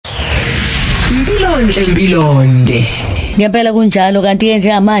Mpilonhle Mpilonde. Ngempela kunjalo kanti ke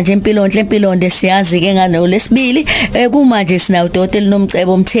njengamanje Mpilonhle Mpilonde siyazi ke ngano lesibili kumanje sina udokotela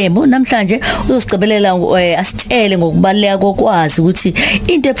Nomcebo Mthembu namhlanje uzosicebelela asitshele ngokubaluleka kokwazi ukuthi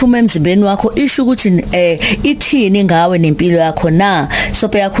into ephuma emzimbeni wakho isho ukuthi ithini ngawe nempilo yakho na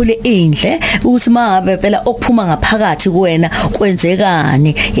sope yakhule indle ukuthi mangabe phela okuphuma ngaphakathi kuwena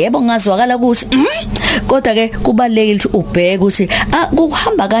kwenzekani yebo ngazwakala ukuthi kodwa ke kubalekile ukuthi ubheke ukuthi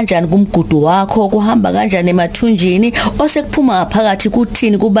kuhamba kanjani kumgudu wakho kuhamba kanjani emathunjini osekuphuma ngaphakathi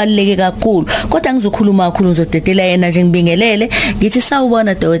kuthini kubaleke kakhulu kodwa ngizokhuluma kakhulu ngizodedela yena nje ngibingelele ngithi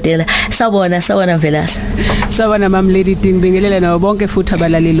sawubona dokotela sawubona Mvelasa sawubona mam lady ngibingelele nabo bonke futhi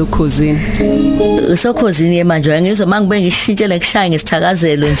abalaleli ukhosini sokhosini manje ngizwe mangibe ngishintshele ngishaya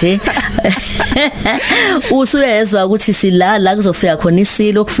ngesithakazelo nje usuyezwa ukuthi la kuzofika khona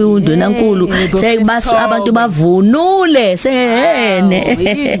isilo kufika undwenankulu seyibasu abantu bavunule sehene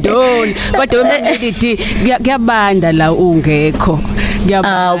idoni kodwa lady kuyabanda la ungekho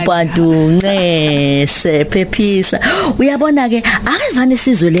bantu ncese phephisa uyabona ke akuvane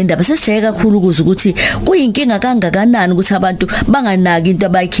sizwe le ndaba sesijeke kakhulu ukuze ukuthi kuyinkinga kangakanani ukuthi abantu banganaki into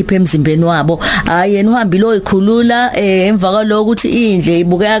abayikhipha emzimbeni wabo yena uhamba lo ikhulula emva kwaloko ukuthi indle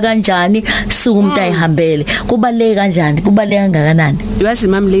ibukeka kanjani suku umuntu ayihambele kubaleke kanjani kubaleka kangakanani yazi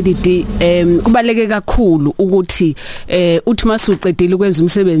mam lady D kubaleke kakhulu ukuthi uthi masuqedile ukwenza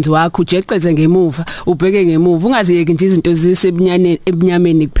umsebenzi wakho ujeqeze ngemuva ubheke ngemuva ungaziyeki nje izinto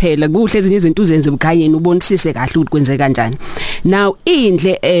ebunyameni kuphela kuhle ezinye izinto uzenze bukhanyeni ubonisise kahle ukuthi kwenzeka kanjani now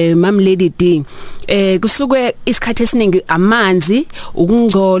indle mam lady D kusuke isikhathi esiningi amanzi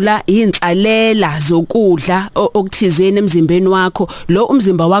ukungcola insalela zokudla okuthizeni emzimbeni wakho lo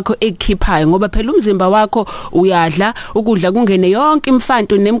umzimba wakho ekhiphayo ngoba phela umzimba wakho uyadla ukudla kungene yonke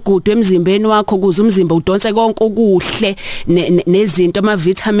imfanto nemigudu emzimbeni wakho kuze umzimba udonse konke okuhle nezinto ama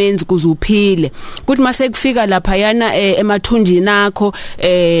vitamins kuze uphile kuthi mase kufika lapha yana emathunjini akho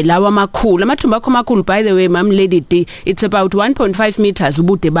lawa amakhulu amathumba akho amakhulu by the way mam lady D it's about 1.5 meters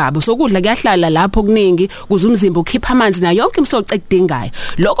ubude babo so kudla kuyahlala lapho kuningi kuze umzimba ukhipha amanzi na yonke imsoco ekudingayo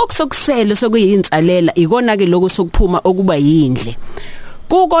lokho kusokusele sokuyinsalela ikona ke lokho sokuphuma okuba yindle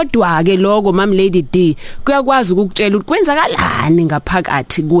kukodwa ke lokho mam lady D kuyakwazi ukukutshela ukuthi kwenzakalani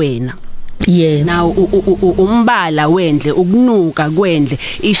ngaphakathi kuwena yeah now umbala wendle ukunuka kwendle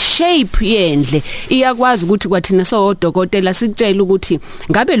ishape yendle iyakwazi ukuthi kwathina sodokotela sikutshela ukuthi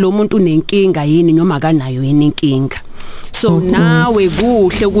ngabe lo muntu unenkinga yini noma akanayo yini inkinga so nawe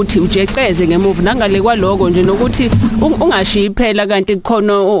kuhle ukuthi ujeqeze ngemuva nangale kwaloko nje nokuthi ungashiyi phela kanti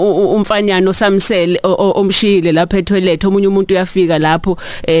kukhona umfanyano samsele omshile lapha etoilet omunye umuntu uyafika lapho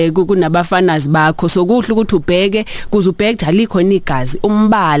kunabafanazi bakho so kuhle ukuthi ubheke kuze ubheke alikho igazi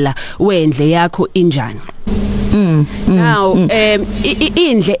umbala wendle yakho injani now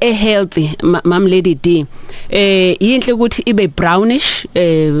indle healthy mam lady D yinhle ukuthi ibe brownish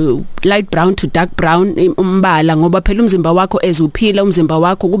light brown to dark brown umbala ngoba phela umzimba wakho ezuphila umzimba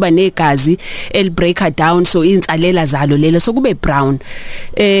wakho kuba negazi el breaker down so insalela zalo lelo so kube brown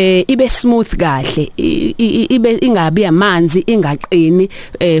ibe smooth kahle ibe ingabi amanzi ingaqini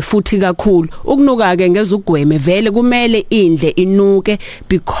futhi kakhulu ukunuka ke ngeze ugweme vele kumele indle inuke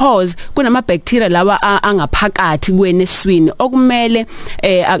because kunama bacteria lawa angaphakathi kuwena eswini okumele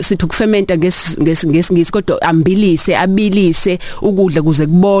sithi ukufermenta ngesingisi kodwa abilise ukudla kuze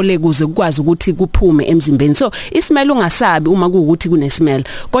kubole kuze kukwazi ukuthi kuphume emzimbeni so ismell ungasabi uma kuukuthi kune smell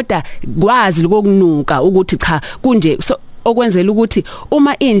kodwa kwazi lokunuka ukuthi cha kunje so okwenzela ukuthi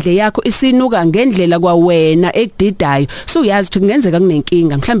uma indle yakho isinuka ngendlela kwawena ekudidayo so uyazi ukuthi kungenzeka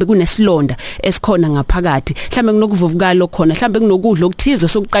kunenkinga mhlambe kunesilonda esikhona ngaphakathi mhlambe kunokuvuvukala khona mhlambe kunokudla okuthize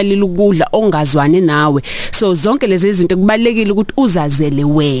sokuqalila ukudla ongazwani nawe so zonke lezi zinto kubalekile ukuthi uzazele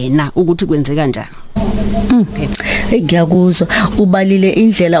wena ukuthi kwenzeka kanjani ngiyakuzwa ubalile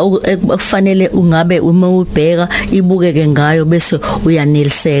indlela okufanele ungabe uma ubheka ibukeke ngayo bese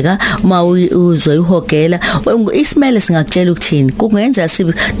uyaneliseka uma uzwe ihogela ismell singakutshela ukuthini kungenza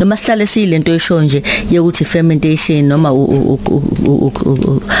sibe noma sihlale silento esho nje yokuthi fermentation noma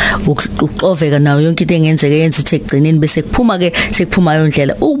uqoveka nayo yonke into engenzeka yenza ukuthi egcineni bese kuphuma ke sekuphuma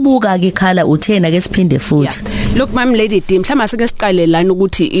yondlela ubuka ke khala uthena ke siphinde futhi look mam lady D mhlawumbe sike siqale lana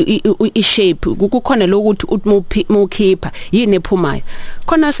ukuthi I shape kukhona lokuthi ukhipha yini ephumayo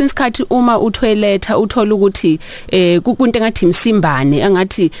khona sinsikhathi uma uthoiletha uthola ukuthi kunto engathi imsimbane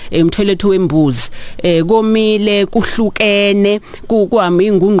angathi umthoiletho wembuzi komile kuhlukene kuhamba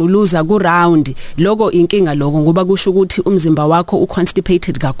ingungquluza ku round lokho inkinga lokho ngoba kusho ukuthi umzimba wakho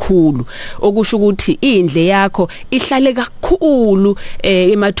uconstipated kakhulu okusho ukuthi indle yakho ihlale kakhulu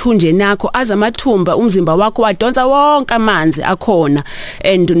emathunjeni akho azamathumba umzimba wakho wadonsa wonke amanzi akhona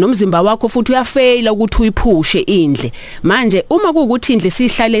and nomzimba wakho futhi uyafaila ukuthi uyiphushe indle manje uma kuukuthi indle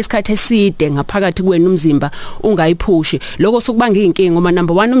sihlale isikhathi eside ngaphakathi kwenu umzimba ungayiphushi lokho sokubanga inkinga ngoba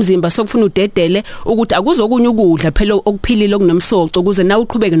number 1 umzimba sokufuna udedele ukuthi akuzokunye ukudla phela okuphilile okunomsoco ukuze nawe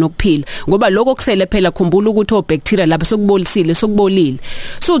uqhubeke nokuphila ngoba lokho kusele phela khumbula ukuthi obacteria lapha sokubolisile sokubolile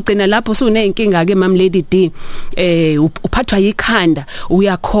so ugcina lapho suneyinkinga ke mam lady D uphathwa yikhanda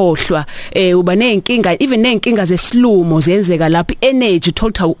uyakhohlwa uba neyinkinga even neyinkinga zesilumo zenzeka lapha energy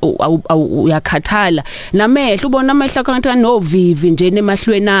total uyakhathala namehlo ubona amehlo kanti novivi nje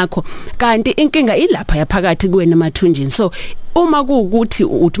emahlweni akho kanti inkinga ilapha yaphakathi kuwena emathunjini so uma kuukuthi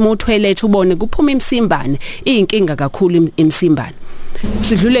uthi mothoilet ubone kuphuma imsimbane inkinga kakhulu imsimbane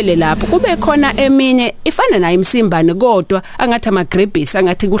sidlulele lapho kube khona eminye ifana nayo imsimbane kodwa angathi amagrebis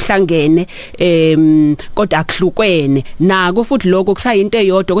angathi kuhlangene kodwa akuhlukene nako futhi lokho kusayinto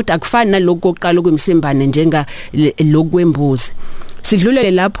eyodwa kodwa akufani nalokho kokuqala kwemsimbane njenga lokwembuzi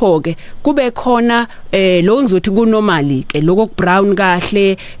sidlulele lapho ke kube khona lokho ngizothi kunormally ke lokho brown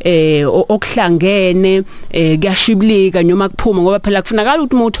kahle okuhlangene kuyashibilika noma kuphuma ngoba phela kufunakala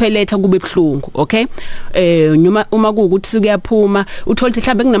ukuthi mothoiletha kube ebhlungu okay noma uma kuukuthi kuyaphuma uthola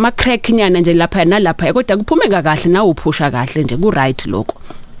mhlambe kunama crack nyana nje lapha nalapha kodwa kuphumeka kahle nawe uphusha kahle nje ku right lokho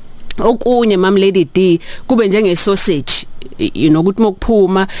okunye mam lady D kube njenge sausage ukuthi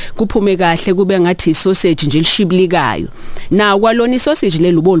mokuphuma kuphume kahle kube ngathi sausage nje lishibilikayo na kwalona sausage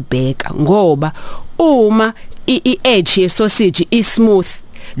lelo bolibheka ngoba uma i-edge ye sausage ismooth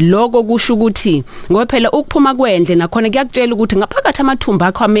lokho kusho ukuthi ngoba phela ukuphuma kwendle nakhona kuyakutshela ukuthi ngaphakathi amathumba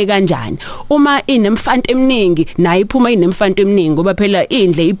akho ame kanjani uma inemfanto eminingi nayo iphuma inemfanto eminingi ngoba phela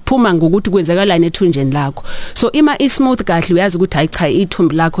indle iphuma ngokuthi kwenzakalana ethunjeni lakho so ima ismooth kahle uyazi ukuthi hayi cha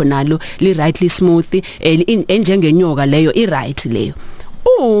ithumbi lakho nalo li rightly smooth enjengenyoka leyo i right leyo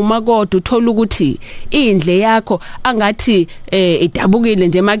uma kodwa uthola ukuthi indle yakho angathi idabukile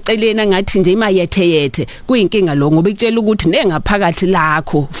nje emaceleni angathi nje imayetheyethe kuyinkinga lo ngoba ikutshela ukuthi nengaphakathi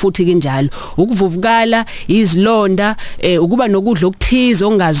lakho futhi kanjalo ukuvuvukala izilonda ukuba nokudla okuthize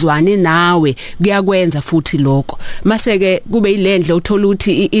ongazwani nawe kuyakwenza futhi lokho mase ke kube ilendle uthola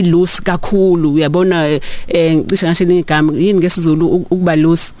ukuthi iloose kakhulu uyabona ngicishe ngasho igama yini ngesizulu ukuba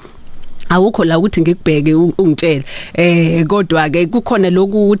loose awukho la ukuthi ngikubheke ungitshela kodwa ke kukhona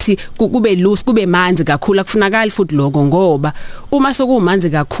lokhu ukuthi kube loose kube manzi kakhulu akufunakala futhi lokho ngoba uma sokumanzi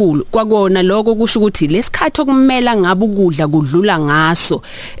kakhulu kwakona lokho kusho ukuthi lesikhathi okumela ngabe ukudla kudlula ngaso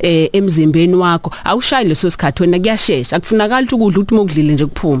emzimbeni wakho awushayi leso sikhathi wena kuyashesha akufunakala ukuthi ukudla uthi mokudlile nje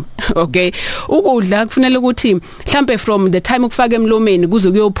kuphuma okay ukudla kufanele ukuthi mhlambe from the time ukufaka emlomeni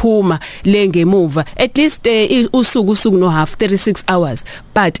kuze kuyophuma le ngemuva at least usuku no half 36 hours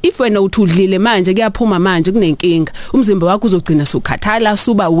but if wena udlile manje kuyaphuma manje kunenkinga umzimba wakho uzogcina sokhathala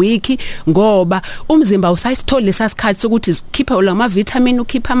suba weak ngoba umzimba usayithole lesasikhathi sokuthi ukhipha la vitamin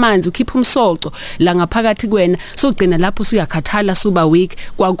ukhipha amanzi ukhipha umsoco la ngaphakathi kwena so ugcina lapho usuyakhathala suba weak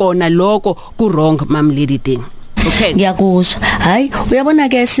kwakona lokho ku wrong mam lady thing. Okay ngiyakuzwa hayi uyabona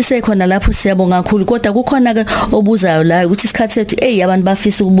ke sisekhona lapho siyabonga kakhulu kodwa kukhona ke obuzayo la ukuthi isikhathi sethu abantu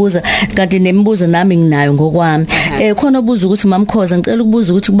bafisa ukubuza kanti nemibuzo nami nginayo ngokwami khona obuza ukuthi mamkhoza ngicela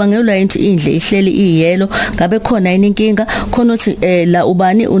ukubuza ukuthi kubangelwa yini indle ihleli iyelo ngabe khona yini inkinga khona uthi la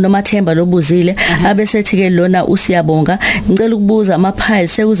ubani uNomthembu lobuzile abesethi ke lona usiyabonga ngicela ukubuza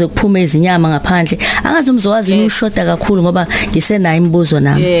amapies sekuze kuphume izinyama ngaphandle angazi umzowazi uyishoda kakhulu ngoba ngisenayo imibuzo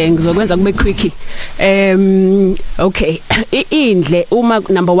nami ngizokwenza kube quick okay indle uma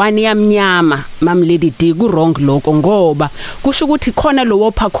number 1 yamnyama mam lady D ku wrong lokho ngoba kusho ukuthi khona lo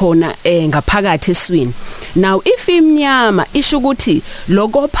wopha khona ngaphakathi eswini now if imnyama isho ukuthi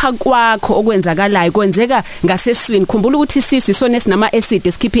lokopha kwakho okwenzakalayo kwenzeka ngaseswini khumbula ukuthi isisi isona esinama acid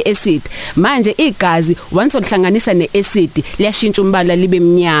esikhipha acid manje igazi once olihlanganisa neacid liyashintsha umbala libe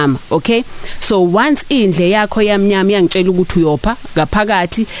mnyama okay so once indle yakho yamnyama yangitshela ukuthi uyopha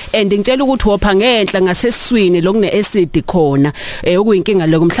ngaphakathi and ngitshela ukuthi wopha ngenhla ngaseswini lokune acid khona okuyinkinga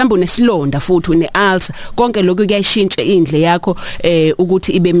lokho mhlawumbe unesilonda futhi une-ulcer konke lokho kuyashintsha indle yakho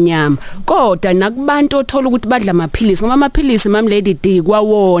ukuthi ibe mnyama kodwa nakubantu othola ukuthi badla amaphilisi ngoba amaphilisi mam lady D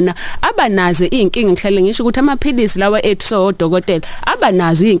kwawona abanazo inkinga ngihlale ngisho ukuthi amaphilisi lawa ethu so odokotela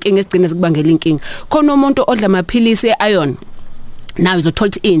abanazo inkinga esigcina sikubangela inkinga khona umuntu odla amaphilisi eiron Now izothola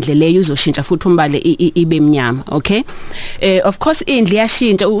ukuthi indle leyo izoshintsha futhi umbala ibe mnyama. Okay, of course indle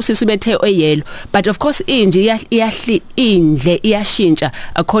iyashintsha usisi bethe oyellow, but of course indle iyashintsha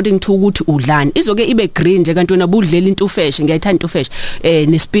according to ukuthi udlani. Izoke ibe green nje kanti wena budlela intufeshe, ngiyayithanda intufeshe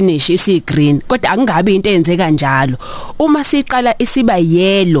nespinach isi green, kodwa akungabe into enze kanjalo. Uma siqala isiba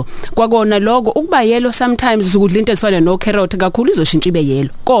yellow kwakona lokho ukuba yellow sometimes ukudla into ezifana no carrot kakhulu izoshintsha ibe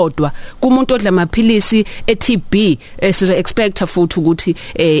yellow, kodwa kumuntu odla amaphilisi eTB sizo expect futhi ukuthi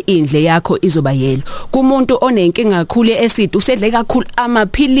indle yakho izoba yellow. Kumuntu onenkinga kakhulu eacid usedle kakhulu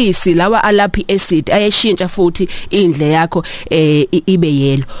amaphilisi lawa alaphi acid ayashintsha futhi indle yakho ibe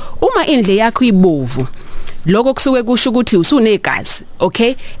yellow. Uma indle yakho ibovu lokho kusuke kusho ukuthi usunegazi.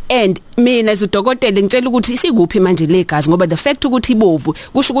 Okay, and mina izodokotela ngitshela ukuthi isikuphi manje legazi, ngoba the fact ukuthi ibovu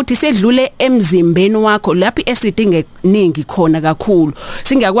kusho ukuthi sedlule emzimbeni wakho lapho acid ingeningi khona kakhulu.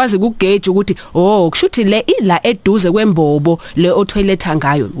 Singakwazi ukugauge ukuthi kushuthi le ila eduze kwembobo le othoiletha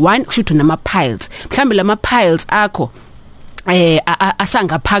ngayo. One kushuthi nama piles, mhlambe lama piles akho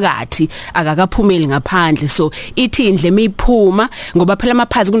asangaphakathi akakaphumeli ngaphandle, so ithi indle emiphuma ngoba phela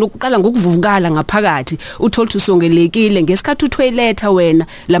amaphazi kunokuqala ngokuvuvukala ngaphakathi uthola ukuthi usongelekile ngesikhathi uthoiletha wena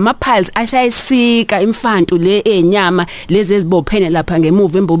lama piles asayisika imfantu le enyama lezi ezibophene lapha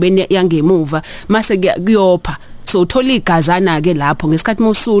ngemuva embobeni yangemuva mase kuyopha. So uthola igazana ke lapho ngesikhathi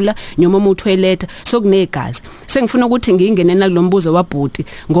musula noma umuthoiletha sokunegazi. Sengifuna ukuthi ngingene nakulombuzo wabhuti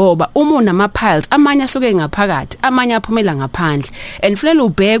ngoba uma unama piles amanye asuke ngaphakathi amanye aphumela ngaphandle, and fanele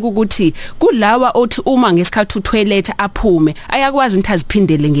ubheke ukuthi kulawa othi uma ngesikhathi uthoiletha aphume ayakwazi into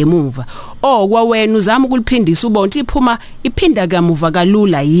aziphindele ngemuva, kwa wena uzama ukuliphindisa ubonke iphuma iphinda kamuva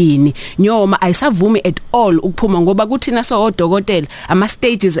kalula yini nyoma ayisavumi at all ukuphuma, ngoba kuthina so odokotela ama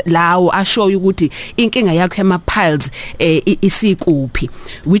stages lawo ashow ukuthi inkinga yakho yama piles isikuphi,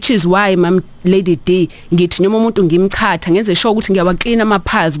 which is why mam Lady D ngithi noma umuntu ngimchatha ngenze sure ukuthi ngiyawa clean ama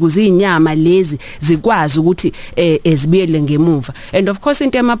piles kuze inyama lezi zikwazi ukuthi ezibiyele ngemuva. And of course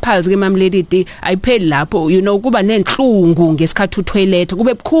into ama piles ke mam Lady D ayipheli lapho, you know, kuba nenhlungu ngesikhathi uthoiletha,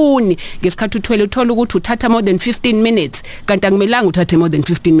 kube bukhuni ngesikhathi uthoiletha, uthola ukuthi uthatha more than 15 minutes kanti akumelanga uthathe more than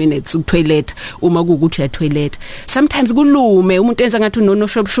 15 minutes ukuthoiletha uma kuukuthi uyathoiletha. Sometimes kulume umuntu enza ngathi unono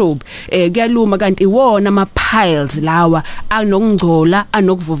shop shop kuyaluma kanti iwona ama piles lawa anokungcola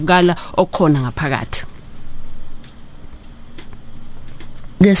anokuvuvukala okhona ngaphakathi.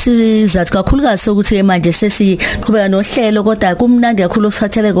 Ngesizathu kakhulukazi sokuthi manje sesiqhubeka nohlelo, kodwa kumnandi kakhulu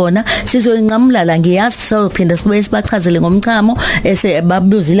usithathele kona. Sizoyinqamula la, ngiyazi sizophinda sibuye sibachazele ngomchamo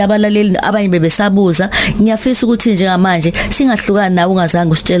esebabuzile abalaleli abanye bebesabuza. Ngiyafisa ukuthi njengamanje singahlukani nawe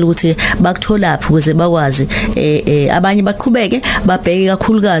ungazange usitshela ukuthi bakutholapi ukuze bakwazi abanye baqhubeke babheke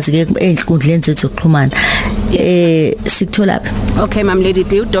kakhulukazi ke ezinkundleni zethu zokuxhumana. Sikutholapi? Okay mam Lady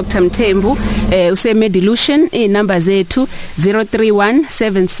D, Dr Mthembu use Medilution, inamba zethu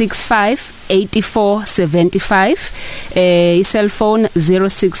 031-765-8475, cellphone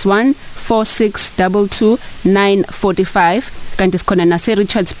 061-4622-945, kanti sikhona nase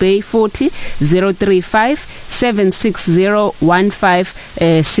Richards Bay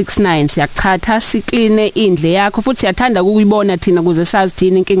 40-035-760-1569. Siyachatha sikline indle yakho futhi siyathanda ukuyibona thina kuze sazi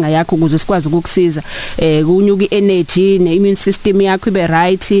thina inkinga yakho kuze sikwazi ukukusiza, kunyuka energy ne immune system yakho ibe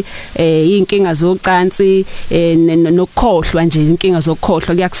right, inkinga zocansi nokukhohlwa nje, inkinga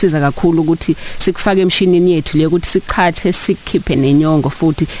zokukhohlwa kuyakusiza kakhulu ukuthi sikufake emshinini yethu le ukuthi sikhathe sikhiphe nenyongo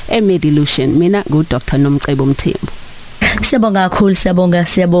futhi Medilution. Mina ngu Dr Nomcebo Mthembu. Siyabonga kakhulu,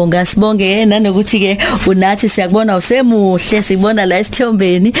 sibonge nanokuthi ke unathi siyakubona usemuhle, sikubona la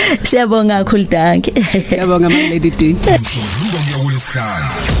esithombeni. Siyabonga kakhulu, danke. Siyabonga ma Lady D.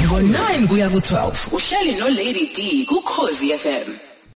 Ngo 9 kuya ku 12 uhleli no Lady D ku Khosi FM.